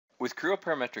With Creo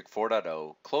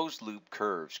 4.0, closed-loop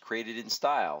curves created in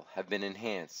style have been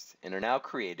enhanced and are now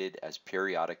created as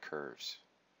periodic curves.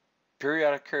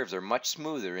 Periodic curves are much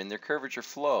smoother in their curvature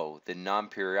flow than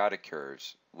non-periodic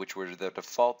curves, which were the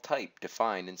default type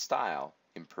defined in style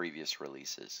in previous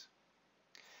releases.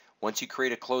 Once you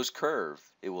create a closed curve,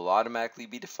 it will automatically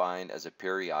be defined as a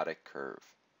periodic curve.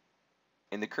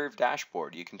 In the curve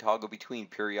dashboard, you can toggle between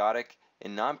periodic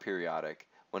and non-periodic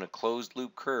when a closed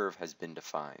loop curve has been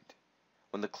defined.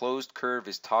 When the closed curve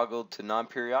is toggled to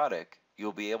non-periodic,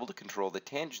 you'll be able to control the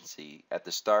tangency at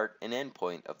the start and end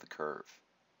point of the curve.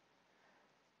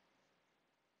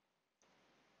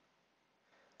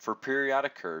 For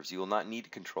periodic curves, you will not need to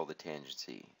control the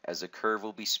tangency, as the curve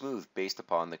will be smoothed based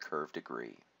upon the curve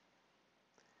degree.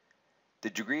 The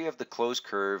degree of the closed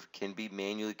curve can be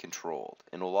manually controlled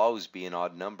and will always be an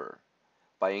odd number.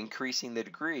 By increasing the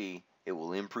degree, it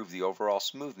will improve the overall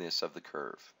smoothness of the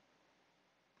curve.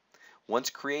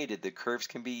 Once created, the curves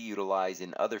can be utilized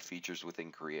in other features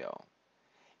within Creo.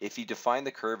 If you define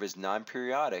the curve as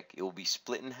non-periodic, it will be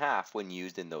split in half when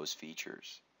used in those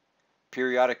features.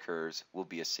 Periodic curves will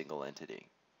be a single entity.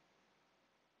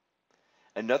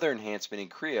 Another enhancement in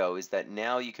Creo is that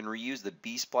now you can reuse the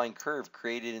B-spline curve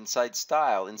created inside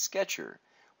Style in Sketcher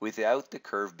without the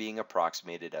curve being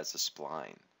approximated as a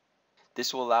spline.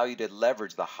 This will allow you to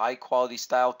leverage the high-quality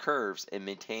style curves and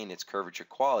maintain its curvature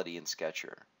quality in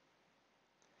Sketcher.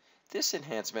 This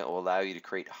enhancement will allow you to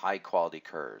create high-quality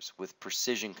curves with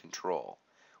precision control,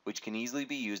 which can easily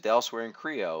be used elsewhere in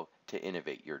Creo to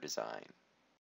innovate your design.